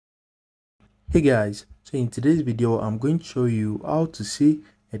Hey guys, so in today's video I'm going to show you how to see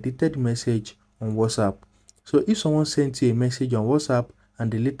edited message on WhatsApp. So if someone sent you a message on WhatsApp and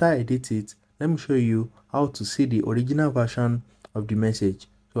they later edit it, let me show you how to see the original version of the message.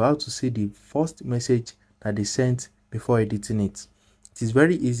 So how to see the first message that they sent before editing it. It is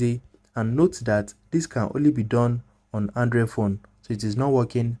very easy, and note that this can only be done on Android phone, so it is not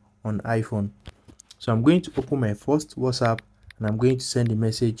working on iPhone. So I'm going to open my first WhatsApp and I'm going to send the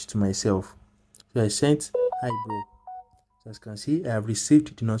message to myself. So I sent hi bro. So as you can see, I have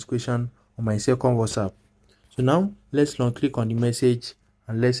received the notification on my second WhatsApp. So now let's long click on the message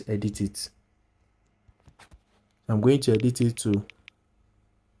and let's edit it. So I'm going to edit it to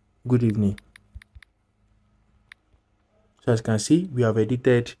good evening. So as you can see, we have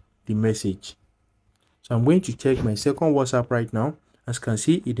edited the message. So I'm going to check my second WhatsApp right now. As you can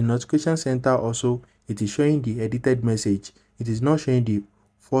see, in the notification center also, it is showing the edited message. It is not showing the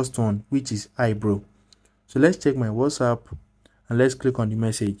first one, which is hi bro. So let's check my WhatsApp and let's click on the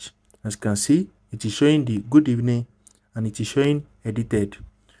message. As you can see, it is showing the good evening and it is showing edited.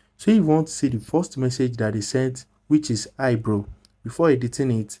 So if you want to see the first message that is sent, which is hi bro, before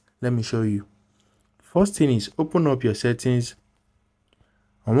editing it, let me show you. First thing is open up your settings,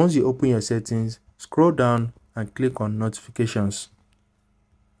 and once you open your settings, scroll down and click on notifications.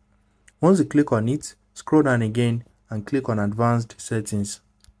 Once you click on it, scroll down again and click on advanced settings.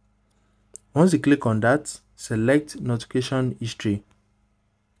 Once you click on that, select notification history.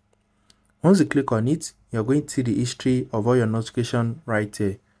 Once you click on it, you're going to see the history of all your notification right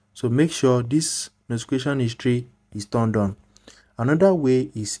here. So make sure this notification history is turned on. Another way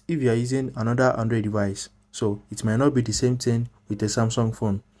is if you are using another Android device, so it might not be the same thing with a Samsung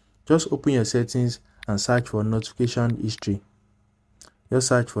phone. Just open your settings and search for notification history. Just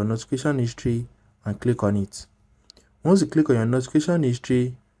search for notification history and click on it. Once you click on your notification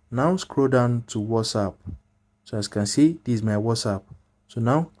history, now scroll down to WhatsApp. So as you can see, this is my WhatsApp. So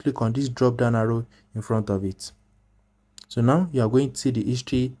now click on this drop down arrow in front of it. So now you are going to see the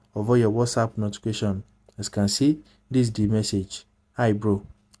history of all your WhatsApp notification. As you can see, this is the message. Hi bro.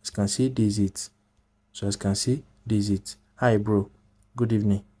 As you can see, this is it. So as you can see, this is it. Hi bro. Good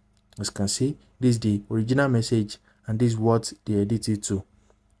evening. As you can see, this is the original message and this is what they edited to.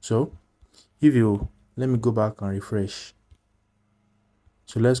 So if you let me go back and refresh.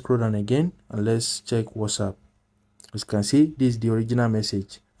 So let's scroll down again and let's check WhatsApp. As you can see, this is the original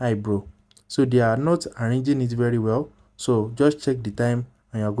message. Hi bro. So they are not arranging it very well. So just check the time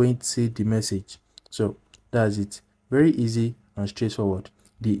and you're going to see the message. So that's it. Very easy and straightforward.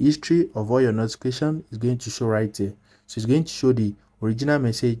 The history of all your notification is going to show right here. So it's going to show the original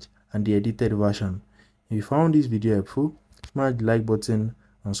message and the edited version. If you found this video helpful, smash the like button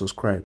and subscribe.